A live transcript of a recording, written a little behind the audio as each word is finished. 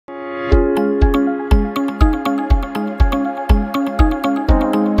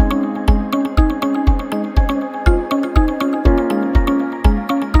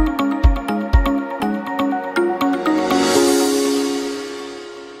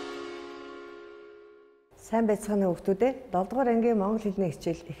Сайн байцгаана уу хүүхдүүдээ. 7 дугаар ангийн монгол хэлний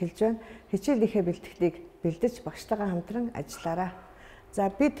хичээл эхэлж байна. Хичээлийнхээ бэлтгэлийг бэлдэж багштайгаа хамтран ажиллаарай.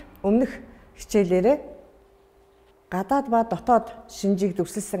 За бид өмнөх хичээлээрээ гадаад ба дотоод шинжийг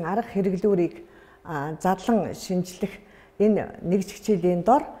дүрсэлсэн арга хэрэглүүрийг задлан шинжлэх энэ нэгж хичээлийн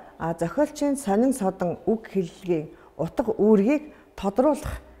дор зохиолчийн сонин содон үг хэллэгийн утга үүргийг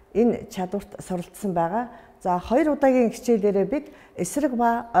тодруулах энэ чадварт суралцсан байгаа. За 2 удаагийн хичээлээрээ бид эсрэг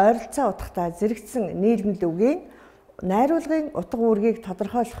ба ойролцоо утгатай зэрэгцсэн нийлмэл үгийн найруулгын утга үүргийг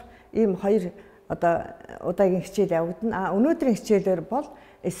тодорхойлох ийм 2 удаагийн хичээл явагдана. Өнөөдрийн хичээлээр бол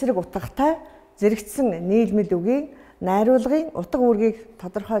эсрэг утгатай зэрэгцсэн нийлмэл үгийн найруулгын утга үүргийг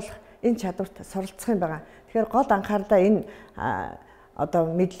тодорхойлох энэ чадварт суралцах юм байна. Тэгэхээр гол анхаарлаа энэ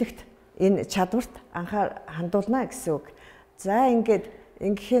мэдлэгт энэ чадварт хандуулна гэсэн үг. За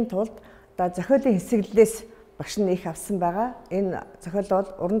ингэхийн тулд зохиолын хэсэглэлээс багш нь их авсан байгаа. Энэ зохиол бол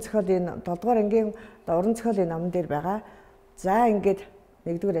уран зохиолын 7 дугаар ангийн уран зохиолын номон дээр байгаа. За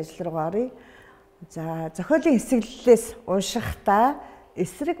 1-р ажил руугаа оръё. За зохиолын хэсэглэлээс уншихдаа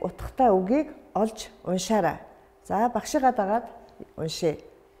эсрэг утгатай үгийг олж уншаарай. За багшигаа дагаад уншъя.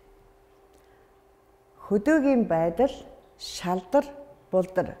 Хөдөөгийн байдал шалдар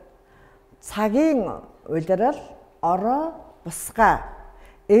булдар. Цагийн улирал ороо бусгай.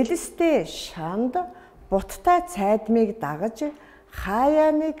 Элэстэй шанд буттай цайдмыг дагаж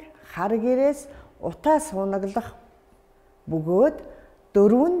хаяаныг хар гэрээс утаа суунаглах бөгөөд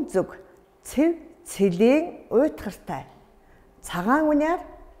дөрвөн зүг цэв цэлийн уйтгартай цагаан униар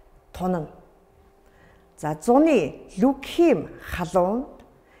тунана. За зуны лүгхим халуунд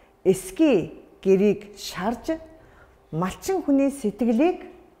эсгий гэрийг шарж малчин хүний сэтгэлийг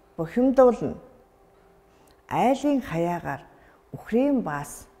бухимдуулна. Айлын хаяагаар үхрийн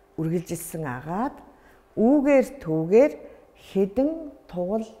баас үргэлжилсэн агаад үүгээр түүгээр хэдэн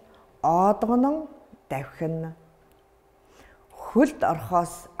тугал оодгонон давхина. Хөлд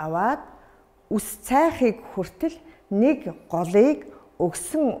орхоос аваад үс цайхыг хүртэл нэг голыг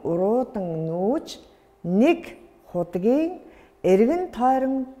өгсөн уруудан нүүж нэг худгийн эргэн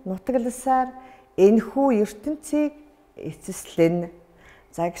тойрон нутагласаар энэхүү ертөнцийг эцэслэн.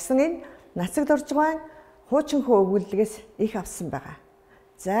 За гэсэн энэ нацагд орж байгаа хуучинхөө өгүүлэлгээс их авсан байгаа.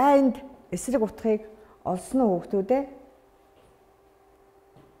 За энд эсрэг утгыг олсон уу хүүхдүүдээ?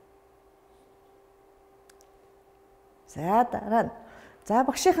 За дараа нь. За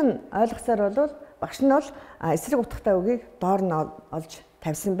багшийнх нь ойлгосоор бол багш нь бол эсрэг утгатай үгийг доор нь олж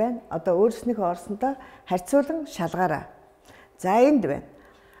тавьсан байна. Одоо өөрснийхөө орсондоо харьцуулан шалгаарай. За энд байна.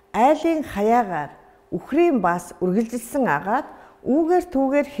 Айлын хаяагаар үхрийн баас үргэлжилсэн агаад үүгээр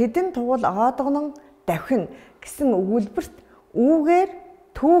түүгээр хэдэн тугал оодгонон давхин гэсэн өгүүлбэрт үүгээр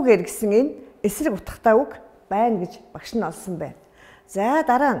түүгээр гэсэн энэ эсрэг утгатай үг байна гэж багш нь олсон байна. За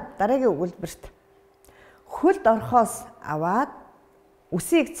дараагийн өгүүлбэрт хөлд орхоос аваад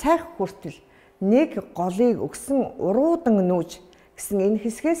үсийг цайх хүртэл нэг голыг өгсөн уруудан нүүж гэсэн энэ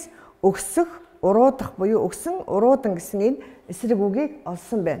хэсгээс өгсөх уруудах буюу өгсөн уруудан гэсэн энэ эсрэг үгийг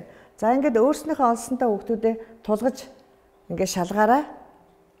олсон байна. За өөрснийхөө олсонтой хүүхдүүдэд тулгаж шалгаарай.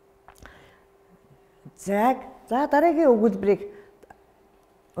 За дараагийн өгүүлбэрийг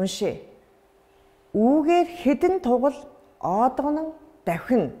уншъя. Үүгээр хэдэн тугал оодгонон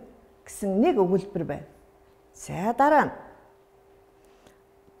давхин гэсэн нэг өгүүлбэр байна. За дараа нь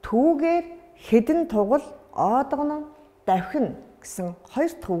түүгээр хэдэн тугал оодгонон давхин гэсэн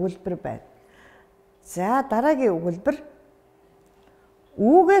 2 дахь өгүүлбэр байна. За дараагийн өгүүлбэр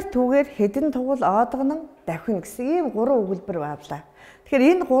үүгээр түүгээр хэдэн тугал оодгонон давхин гэсэн ийм 3 өгүүлбэр баблаа.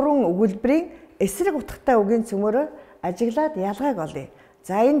 Тэгэхээр энэ 3 өгүүлбэрийн эсрэг утгатай үгийн цөмөөрөө ажиглаад ялгааг олъё.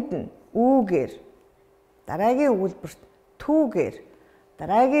 За энд нь үүгээр, дараагийн өгүүлбэрт түүгээр,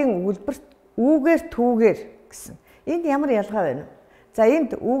 дараагийн өгүүлбэрт үүгээр түүгээр гэсэн. Энд ямар ялгаа байна вэ? За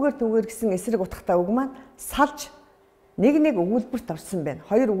энд үүгээр түүгээр гэсэн эсрэг утгатай үг маань салж нэг өгүүлбэрт орсон байна.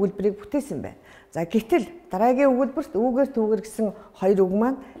 2 өгүүлбэрийг бүтээсэн байна. За гэтэл дараагийн өгүүлбэрт үүгээр түүгээр гэсэн 2 үг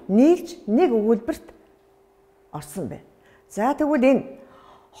маань нийлж нэг өгүүлбэрт орсон байна. За тэгвэл энэ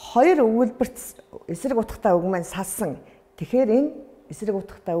 2 өгүүлбэрт эсрэг утгатай үг маань салсан. Тэгэхээр энэ эсрэг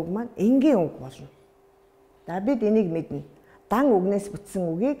утгатай үг маань энгийн үг болно. За бид энийг мэднэ. Дан үгнээс бүтсэн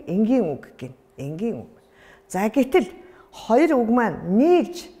үгийг энгийн үг гэнэ. Энгийн үг. За гэтэл 2 үг маань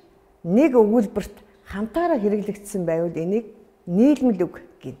нийлж нэг өгүүлбэрт хамтаараа хэрэглэгдсэн байвал энийг нийлмэл үг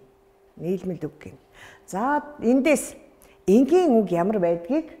гэнэ. Нийлмэл үг гэнэ. За эндээс энгийн үг ямар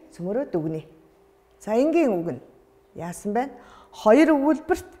байдгийг цөмөрөө дүгнэе. За энгийн үг нь яасан байна? 2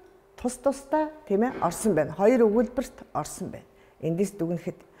 өгүүлбэрт тусдаа тийм ээ орсон байна. 2 өгүүлбэрт орсон байна. Эндээс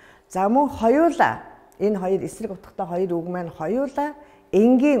дүгнэхэд за мөн хоёулаа энэ 2 эсрэг утгатай 2 үг маань хоёулаа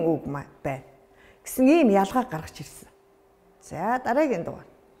энгийн үг байна. гэсэн ийм ялгаа гаргаж ирсэн. За дараагийн дугаар.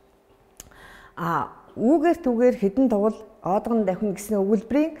 Үүгээр түгээр хэдэн тугал оодгон давхин гэсэн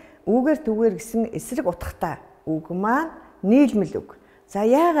өгүүлбэрийн үүгээр түгээр гэсэн эсрэг утгатай үг маань нийлмэл үг. За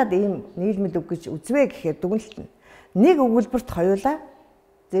яагаад ийм нийлмэл үг гэж үзвэ гэхээр дүгнэлт нь нэг өгүүлбэрт хоёулаа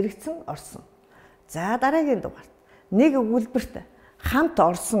зэрэгцэн орсон. За дараагийн дугаар. Нэг өгүүлбэрт хамт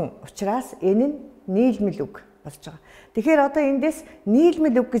орсон учраас энэ нь нийлмэл үг болж байгаа. Тэгэхээр одоо эндээс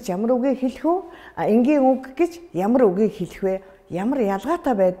нийлмэл үг гэж ямар үгийг хэлэх вэ? Энгийн үг гэж ямар үгийг хэлэх вэ? Ямар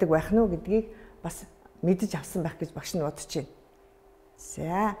ялгаатай байдаг байх нь вэ гэдгийг бас мэдэж авсан байх гэж багш нь бодож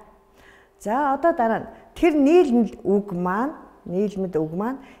байна. За одоо дараа нь тэр нийлмэл үг маань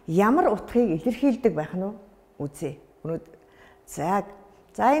ямар утгыг илэрхийлдэг байх нь үзье.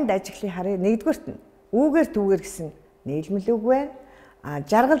 За энд ажиглыг харъя. Нэгдүгээрт нь үүгээр түүгээр гэсэн нийлмэл үг байна.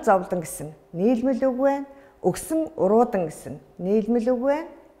 Жаргал зовлон гэсэн нийлмэл үг байна. Өгсөн уруудан гэсэн нийлмэл үг байна.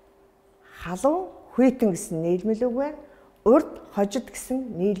 Халуун хүйтэн гэсэн нийлмэл үг байна. Урд хожид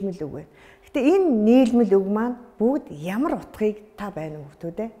гэсэн нийлмэл үг байна. Гэтэ энэ нийлмэл үг маань бүгд ямар утгыг та байна уу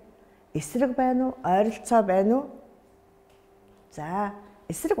хүмүүдээ? Эсрэг байна уу? Ойролцоо байна уу? За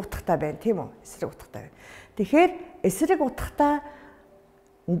эсрэг утгатай байна тийм үү? Эсрэг утгатай байна. Тэгэхээр эсрэг утгатай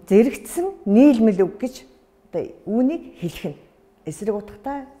зэрэгцсэн нийлмэл үг гэж одоо үүнийг хэлэх нь. Эсрэг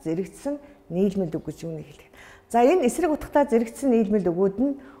утгатай зэрэгцсэн нийлмэл үг гэж үүнийг хэлэх. За энэ эсрэг утгатай зэрэгцсэн нийлмэл үгүүд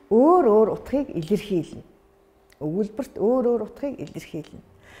нь өөр утгыг илэрхийлнэ. Өгүүлбэрт өөр утгыг илэрхийлнэ.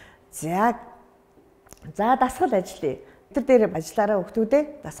 За дасгал ажиллая. Өдөр дээр ажиллаараа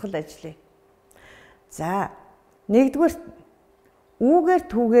хүүхдүүдээ дасгал ажиллая. За нэгдүгээр үүгээр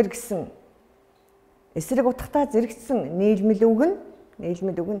түүгээр гэсэн эсрэг утгатай зэрэгцсэн нийлмэл үг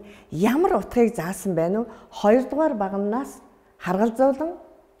нь ямар утгыг заасан байна вэ? Хоёрдугаар багамнаас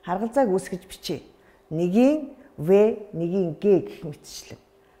харгалзааг үүсгэж бичье. Нэгийн В, нэгийн Г гэх мэтчлэн.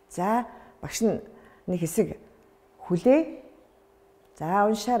 За багш нь нэг хэсэг хүлээ. За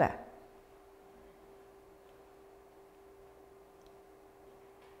уншаарай.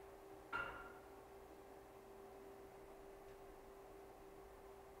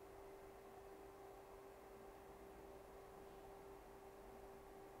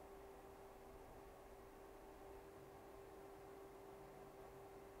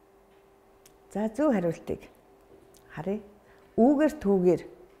 За зөв хариултыг харъя. Үүгээр түүгээр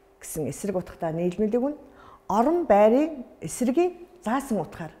гэсэн эсрэг утгатай нийлмэл үг нь орон байрын эсрэгийг заасан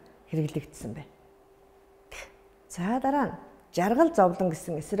утгаар хэрэглэгдсэн байна. За дараа нь жаргал зовлон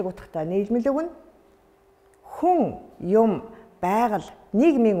гэсэн эсрэг утгатай нийлмэл үг нь хүн, юм, байгаль,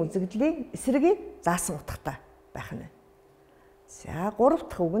 нийгмийн үзэгдлийн эсрэгийг заасан утгатай байх нь. За гурав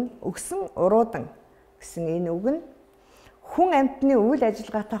дахь үг нь өгсөн уруудан гэсэн энэ үг нь хүн амьтны үйл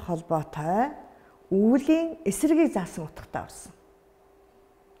ажиллагаатай холбоотой үүлийн эсрэгийг заасан утгатай орсон.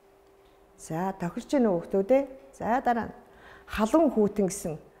 За тохирч гэнэ хүүхдүүдээ. За дараа нь халуун хүйтэн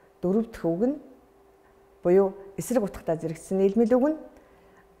гэсэн дөрөв дэх үг нь буюу эсрэг утгатай зэрэгцсэн нийлмэл үг нь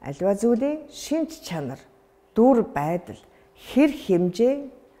аливаа зүйлийн шинж чанар, дүр байдал, хэр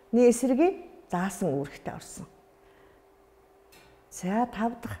хэмжээний эсрэгийг заасан үүрэгтэй орсон. За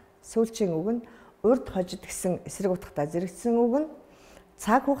тав дахь сүүлчийн үг нь урд хожид гэсэн эсрэг утгатай зэрэгцсэн үг нь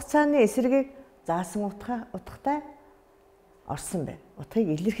цаг хугацааны эсрэгийг заасан утгатай орсон байна.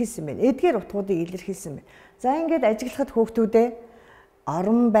 Утгыг илэрхийлсэн байна. Эдгээр утгуудыг илэрхийлсэн байна. За ингээд ажиглахад хүүхдүүдээ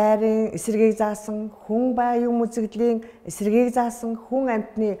орон байрын эсрэгийг заасан, хүн ба юм үзэгдлийн эсрэгийг заасан, хүн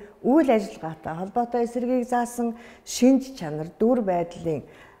амьтны үйл ажиллагаатай холбоотой эсрэгийг заасан, шинж чанар, дүр байдлын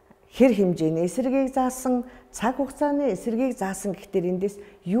хэр хэмжээний эсрэгийг заасан, цаг хугацааны эсрэгийг заасан гэхтэр эндээс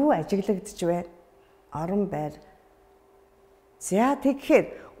юу ажиглагдж байна? Орон байр. За тэгэхээр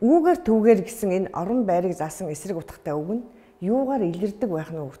үүгээр түүгээр гэсэн энэ орон байрыг заасан эсрэг утгатай үг нь юугаар илэрдэг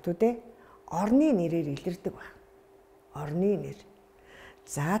байх нь хүүхдүүдээ? Орны нэрээр илэрдэг байх. Орны нэр.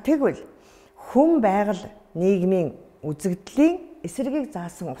 За тэгвэл хүн, байгаль, нийгмийн үзэгдлийн эсрэгийг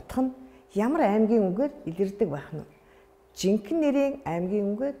заасан утга нь ямар аймгийн үгээр илэрдэг байх нь? Жинхэнэ нэрийн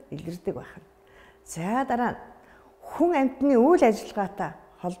аймгийн үгээр илэрдэг байх нь. За дараа нь хүн амьтны үйл ажиллагаатай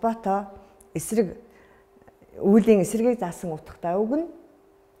холбоотой үеийн эсрэгийг заасан утгатай үг нь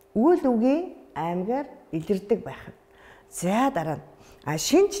үйл үгийн аймгаар илэрдэг байх нь. За дараа нь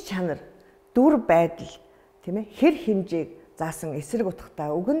шинж чанар, дүр байдал, тийм ээ, хэр хэмжээг заасан эсрэг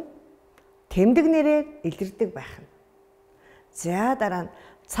утгатай үг нь тэмдэг нэрээр илэрдэг байх нь. За дараа нь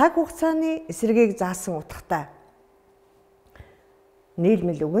цаг хугацааны эсрэгийг заасан утгатай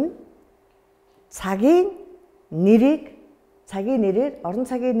нийлмэл үг нь цагийн нэрээр, орон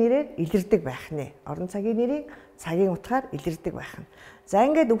цагийн нэрээр илэрдэг байх нэ. Орон цагийн нэрийг цагийн утгаар илэрдэг байх нь. За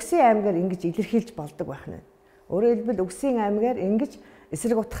ингээд үгсийн аймгаар ингэж илэрхийлж болдог байх нь. Өөрөөр хэлбэл үгсийн аймгаар ингэж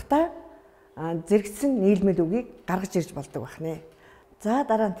эсрэг утгатай зэрэгцсэн нийлмэл үгийг гаргаж ирж болдог байна. За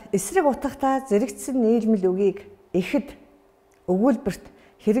дараа нь эсрэг утгатай зэрэгцсэн нийлмэл үгийг ихэд өгүүлбэрт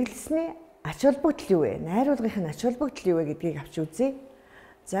хэрэглэсний ач холбогдол юу вэ? Найруулгын ач холбогдол юу вэ гэдгийг авч үзье.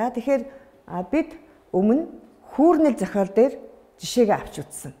 За тэгэхээр бид өмнө хүүрнэл зохиол дээр жишээгээ авч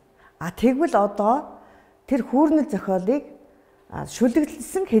үзсэн. Тэгвэл одоо тэр хүүрнэл зохиолыг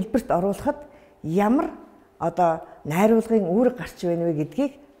шүлэглэсэн хэлбэрт оруулахад ямар найруулгын үүрэг гарч байна вэ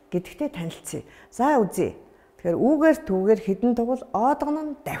гэдэгтэй танилцъя. За үзье. Тэгэхээр үүгээр түүгээр хідэн тугал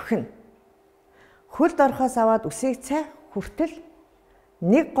оодгон нь давхин. Хөлд орохоос аваад үсийг цай хүртэл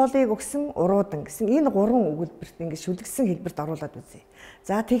нэг голыг өгсөн уруудан гэсэн энэ гурван өгүүлбэрт ингэж шүлэгсэн хэлбэрт оруулаад үзье.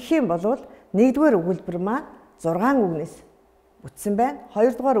 За тэгэх юм бол нэгдүгээр өгүүлбэр маань 6 үгнээс бүтсэн байна.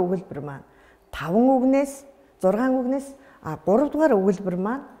 Хоёрдугаар өгүүлбэр маань 5 үгнээс 6 үгнээс 3 дугаар өгүүлбэр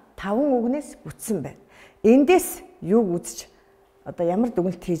маань 5 үгнээс бүтсэн байна. Эндээс юу үзэж ямар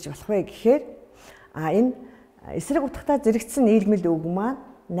дүгнэлт хийж болох вэ гэхээр энэ эсрэг утгатай зэрэгцсэн нийлмэл үг маань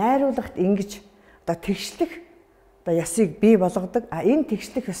найруулгад ингэж тэгшлэх ёсыг бий болгодог. Энэ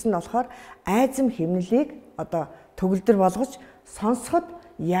тэгшлэх ёс нь болохоор айзам хэмнэлийг төгөлдөр болгож сонсоход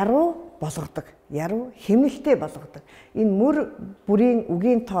яруу болгодог. Яруу хэмнэлтэй болгодог. Энэ мөр бүрийн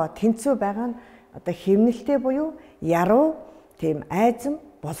үгийн тоо тэнцүү байгаа нь хэмнэлтэй буюу яруу тийм айзам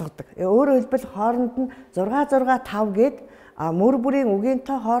болгодог. Өөрөөр хэлбэл хооронд нь 6 6 5 гээд мөр бүрийн үгийн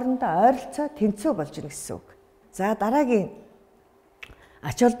тоо хоорондоо ойролцоо тэнцүү болж ийн гэсэн үг. За дараагийн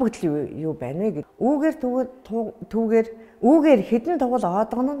ач холбогдол юу байна вэ? Үүгээр хідэн тугал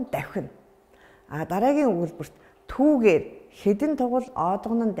оодгон нь давхин. Дараагийн өгүүлбэрт түүгээр хідэн тугал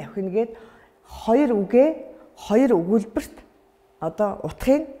оодгон нь давхин гээд хоёр өгүүлбэрт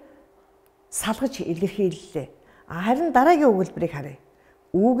утгыг салгаж илэрхийллээ. Харин дараагийн өгүүлбэрийг харъя.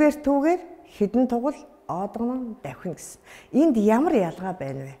 Үүгээр түүгээр хідэн тугал оодгон нь давхин гэсэн. Энд ямар ялгаа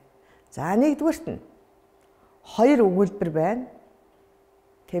байна вэ? За нэгдүгээрт нь хоёр өгүүлбэр байна.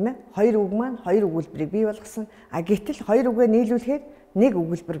 Тийм ээ? Хоёр үг маань хоёр өгүүлбэрийг бий болгосон. Гэтэл хоёр үгээ нийлүүлэхээр нэг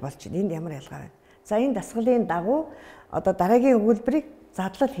өгүүлбэр болж байна. Энд ямар ялгаа байна? За энэ дасгалын дагуу дараагийн өгүүлбэрийг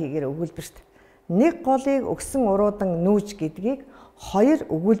задлал хийгээр өгүүлбэрт нэг голыг өгсөн уруудан нүүж гэдгийг хоёр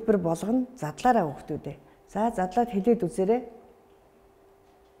өгүүлбэр болгоно задлаараа хүүхдүүдээ. За задлаад хэлээд үзээрэй.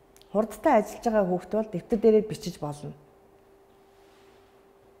 Хурдтай ажиллаж байгаа хүүхд бол дэвтэр дээрээ бичиж болно.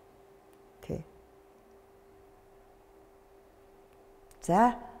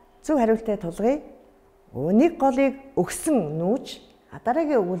 За зөв хариултаа тулгая. Нэг голыг өгсөн нүүж,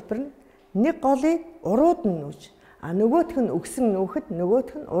 дараагийн өгүүлбэр нь нэг голыг урууд нь нүүж. Нөгөөх нь өгсөн нүүхэд нөгөөх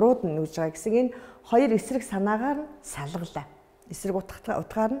нь урууд нь нүүж байгаа гэсэн энэ хоёр эсрэг санаагаар нь салгалаа. Эсрэг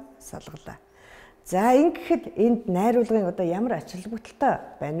утгаар нь салгалаа. За ингэхэд энд найруулгын ямар ач холбогдолтой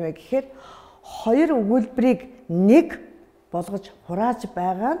байна вэ гэхээр хоёр өгүүлбэрийг нэг болгож хурааж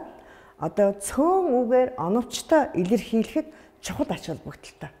байгаа нь цөөн үгээр оновчтой илэрхийлэхэд чухал ач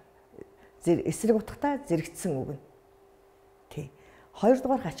холбогдолтой. Эсрэг утгатай зэрэгцсэн үг нь. Тий.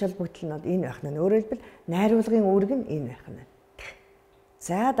 Хоёрдугаар ач холбогдол нь энэ байх нь. Өөрөөр хэлбэл найруулгын үүрэг нь энэ байх нь.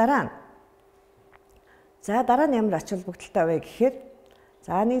 За дараа нь ямар ач холбогдолтой вэ гэхээр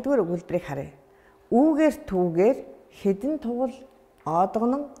нэгдүгээр өгүүлбэрийг харъя. Үүгээр түүгээр хідэн тугал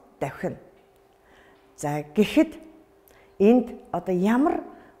оодгон нь давхин. За гэхэд энд ямар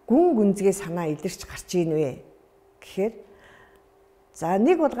гүн гүнзгий санаа илэрч гарч ийн вэ гэхээр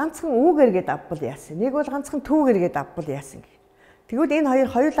нэг бол ганцхан үүгээр гээд авбал яасан. Нэг бол ганцхан түүгээр гээд авбал яасан. Тэгвэл энэ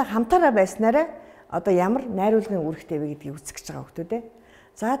хоёулаа хамтаараа байснараа ямар найруулгын үүрэгтэй вэ гэдгийг үзэх гэж байгаа хүмүүс дээ.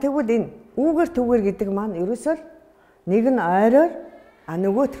 За тэгвэл энэ үүгээр түүгээр гэдэг маань ерөөсөө нэг нь ойроор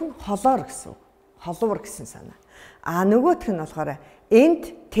нөгөөх нь холоор гэсэн. Холуур гэсэн санаа. Нөгөөх нь болохоор энд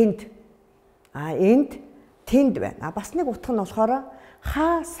тэнд. Энд тэнд байна. Бас нэг утга нь болохоор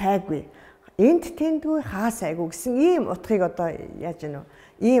хаа сайгүй. Энд тэндгүй хаа сайгүй гэсэн ийм утгыг яаж гэнэ үү?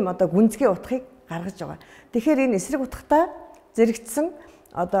 Ийм гүнзгий утгыг гаргаж байгаа. Тэгэхээр энэ эсрэг утгатай зэрэгцсэн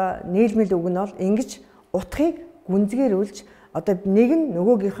нийлмэл үг нь бол ингэж утгыг гүнзгийрүүлж нэг нь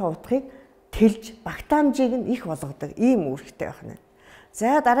нөгөөгийнхөө утгыг тэлж багтаамжийг нь их болгодог ийм үүрэгтэй байна.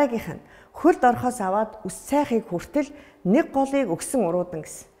 За дараагийнх нь хөлд орохоос аваад үс цайхыг хүртэл нэг голыг өгсөн уруудан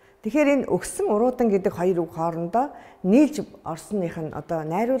гэсэн. Тэгэхээр энэ өгсөн уруудан гэдэг хоёр үг хоорондоо нийлж орсных нь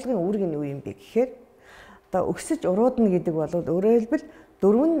найруулгын үүрэг нь юу юм бэ гэхээр өксөж уруудан гэдэг бол өөрөөр хэлбэл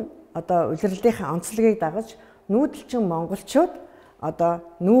дөрвөн улирлынхаа онцлогийг дагаж нүүдэлчин монголчууд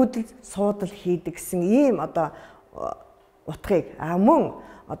нүүдэл суудал хийдэг гэсэн ийм утгыг мөн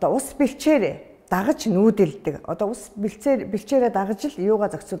ус бэлчээр дагаж нүүдэлдэг. Ус бэлчээрээ дагаж л юугаа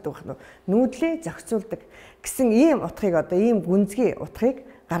зохицуулдаг байна уу? Нүүдлээ зохицуулдаг гэсэн ийм утгыг ийм гүнзгий утгыг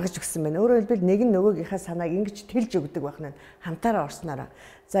гаргаж өгсөн байна. Өөрөөр хэлбэл нэг нь нөгөөгийнхээ санааг ингэж тэлж өгдөг байх нь хамтаараа орсноор.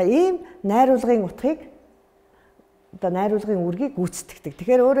 За ийм найруулгын утгыг найруулгын үргийг гүйцэтгэдэг.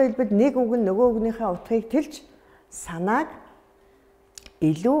 Тэгэхээр өөрөөр хэлбэл нэг үг нь нөгөө үгнийхээ утгыг тэлж санааг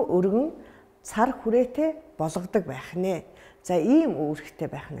илүү өргөн цар хүрээтэй болгодог байх нэ. За ийм үүрэгтэй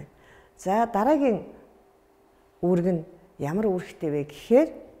байх нэ. За дараагийн үүрэг нь ямар үүрэгтэй вэ гэхээр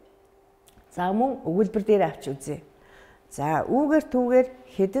за мөн өгүүлбэр дээр авч үзье. За үүгээр түүгээр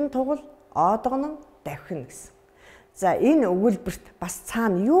хэдэн тугал оодгонон давхина гэсэн. За энэ өгүүлбэрт бас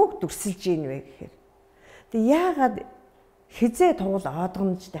цаана юуг дүрсэлж ийн вэ гэхээр тэг яагаад хизээ тугал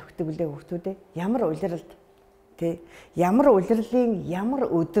оодгонж давхдаг үлээ хүүхдүүдээ? Ямар улиралд тий? Ямар улирлын ямар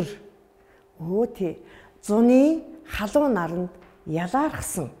өдөр тий зуны халуун наранд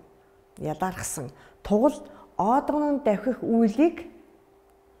ялаархсан тугал оодгонон давхих үйлийг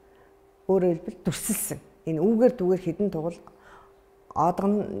өөрөөр хэлбэл дүрсэлсэн. Энэ үүгээр түгээр хідэн тугал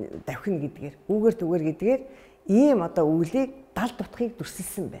оодгон давхина гэдгээр үүгээр түгээр гэдгээр ийм одоо үйлийг далд утгыг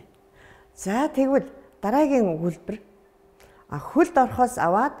дүрсэлсэн байна. За тэгвэл дараагийн өгүүлбэр хөлд орохоос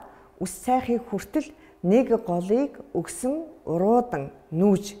аваад үс цайхыг хүртэл нэг голыг өгсөн уруудан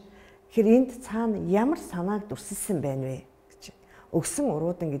нүүж. Тэгэхээр энд цаана ямар санааг дүрсэлсэн байна вэ гэж. Өгсөн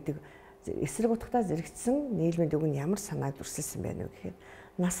уруудан гэдэг эсрэг утгатаа зэрэгцсэн нийлмэд үг нь ямар санааг дүрсэлсэн байна вэ гэхээр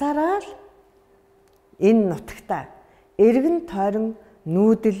насаараа л энэ нутагта эргэн тойрон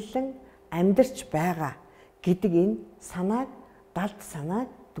нүүдэллэн амьдарч байгаа гэдэг энэ санааг далд санааг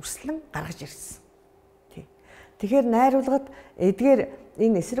дүрслэн гаргаж ирсэн. Тэгэхээр найруулгад эдгээр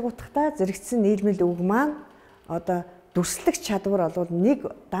энэ эсрэг утгатаа зэрэгцсэн нийлмэл үг маань одоо дүрслэх чадвар бол нэг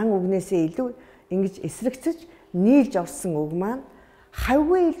дан үгнээсээ илүү ингэж эсрэгцэж нийлж орсон үг маань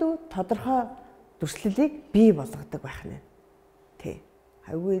хавьгүй илүү тодорхой дүрслэлийг бий болгодог байх нь.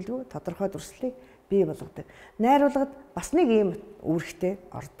 Хавьгүй илүү тодорхой дүрслэлийг бий болгодог. Найруулгад бас нэг ийм үүрэгтэй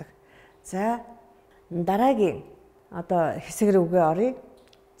ордог. За дараагийн одоо хэсэг рүүгээ оръё.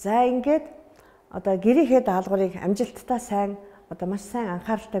 За ингээд одоо гэрийнхээ даалгаврыг амжилттай сайн одоо маш сайн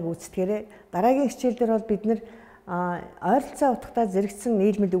анхааралтай гүйцэтгээрэй. Дараагийн хичээл дээр бол бид нэр ойролцоо утгатай зэрэгцсэн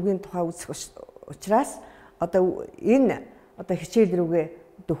нийлмэл үгийн тухай үзэх учраас одоо энэ одоо хичээл рүүгээ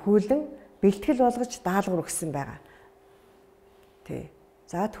дөхүүлэн бэлтгэл болгож даалгавар өгсөн байгаа.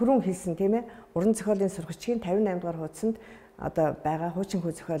 За түрүүн хэлсэн тийм ээ. Уран зохиолын сургачгийн 58 дугаар хуудсанд одоо байгаа хуучин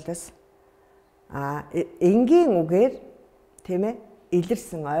хүү зохиолоос энгийн үгээр тийм ээ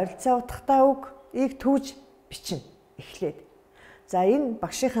илэрсэн ойролцоо утгатай үгийг түүж бичнэ эхлээд. За энэ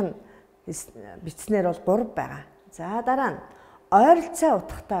багшийн бичснээр бол 3 байгаа. За дараа нь ойролцоо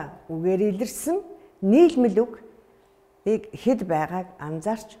утгатай үгээр илэрсэн нийлмэл үгийг хэд байгааг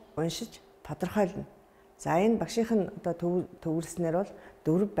анзаарч уншиж тодорхойлно. За энэ багшийн одоо төвлөрснээр бол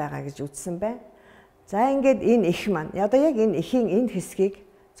 4 байгаа гэж үзсэн байна. За ингээд энэ их маань одоо яг энэ эхийн энэ хэсгийг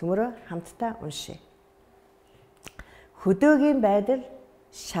цөмөрөө хамтдаа уншъя. Хөдөөгийн байдал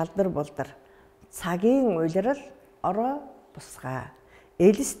шалдар булдар, цагийн улирал ороо бусгаа.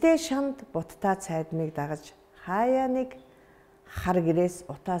 Элэстэй шанд буттай цайдмыг дагаж хаяа нэг хар гэрээс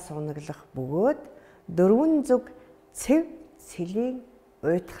утаа суунаглах бөгөөд дөрвөн зүг цэв цэлийн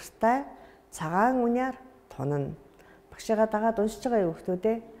уйтгартай цагаан уняар тунана. Багшигаа дагаад уншиж байгаа юу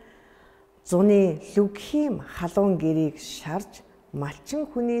хүмүүдээ? Зуны лүгхийм халуун гэрийг шарж малчин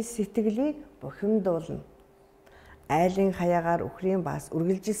хүний сэтгэлийг бухимдуулна. Айлын хаягаар үхрийн бас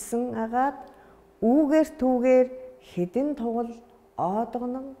үргэлжилсэн агаад үүгээр түүгээр хэдэн тугал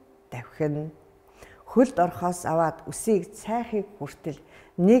оодгонон давхина. Хөлд орхоос аваад үсийг цайхыг хүртэл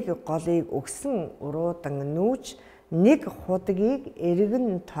нэг голыг өгсөн уруудан нүүж нэг худгийг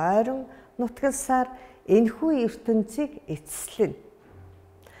эргэн тойрон нутгалсаар энэхүү ертөнцийг эцэслэн.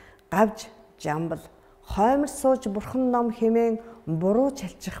 Гавж жамбал хоймор сууж бурхан ном хэмээн буруу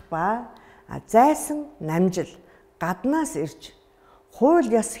чалчих ба зайсан намжил гаднаас ирж хууль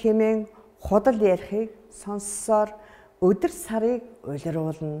ёс хэмээн худал ярихыг сонссоор өдөр сарыг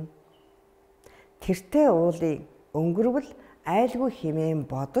улируулна. Тэртээ уулыг өнгөрвөл айлгүй хэмээн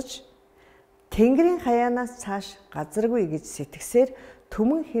бодож Тэнгэрийн хаяанаас цааш газаргүй гэж сэтгсээр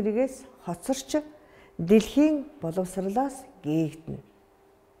түмэн хэрэгээс хоцорч дэлхийн боловсрлоос гээгдэнэ.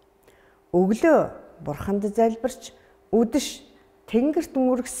 Өглөө бурханд залбирч үдэш тэнгэрт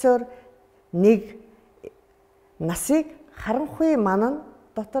мөргсөөр нэг насыг харанхуй манан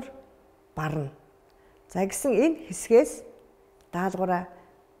дотор барна. За гэсэн энэ хэсгээс даалгавраа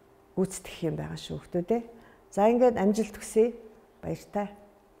гүйцэтгэх юм байгаа шүү хүмүүдээ. За ингээд амжилт хүсье. Баяртай.